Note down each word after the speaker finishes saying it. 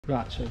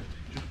Right, so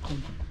just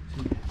come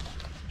to here.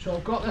 So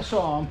I've got this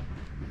arm,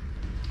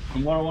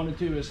 and what I want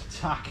to do is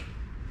attack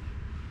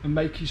and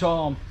make his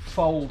arm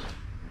fold,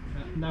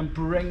 and then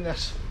bring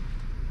this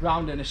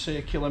round in a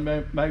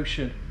circular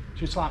motion,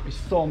 just like my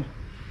thumb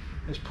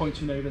is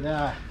pointing over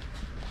there.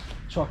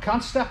 So I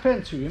can step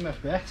into him a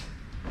bit,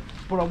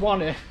 but I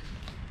want to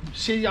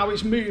see how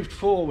he's moved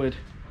forward.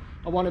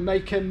 I want to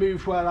make him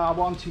move where I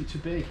want him to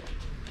be.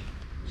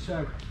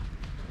 So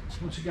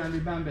once again,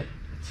 remember,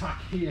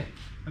 attack here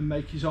and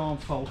make his arm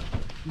fold.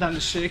 And then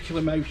the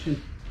circular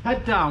motion.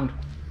 Head down.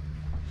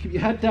 Keep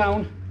your head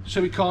down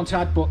so he can't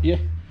headbutt you.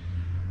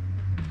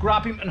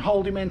 Grab him and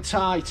hold him in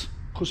tight,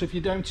 because if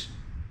you don't,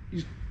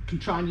 he can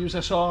try and use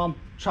this arm,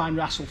 try and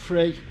wrestle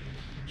free.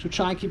 So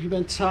try and keep him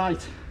in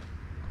tight.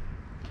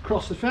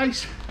 Across the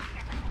face.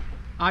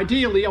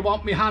 Ideally, I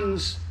want my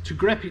hands to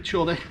grip each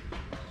other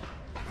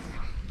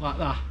like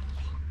that.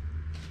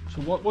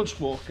 So once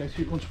more, go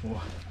through it once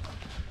more.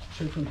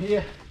 So from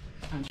here,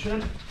 and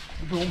chin,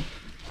 boom.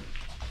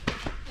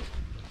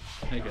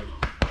 There you go.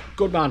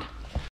 Good man.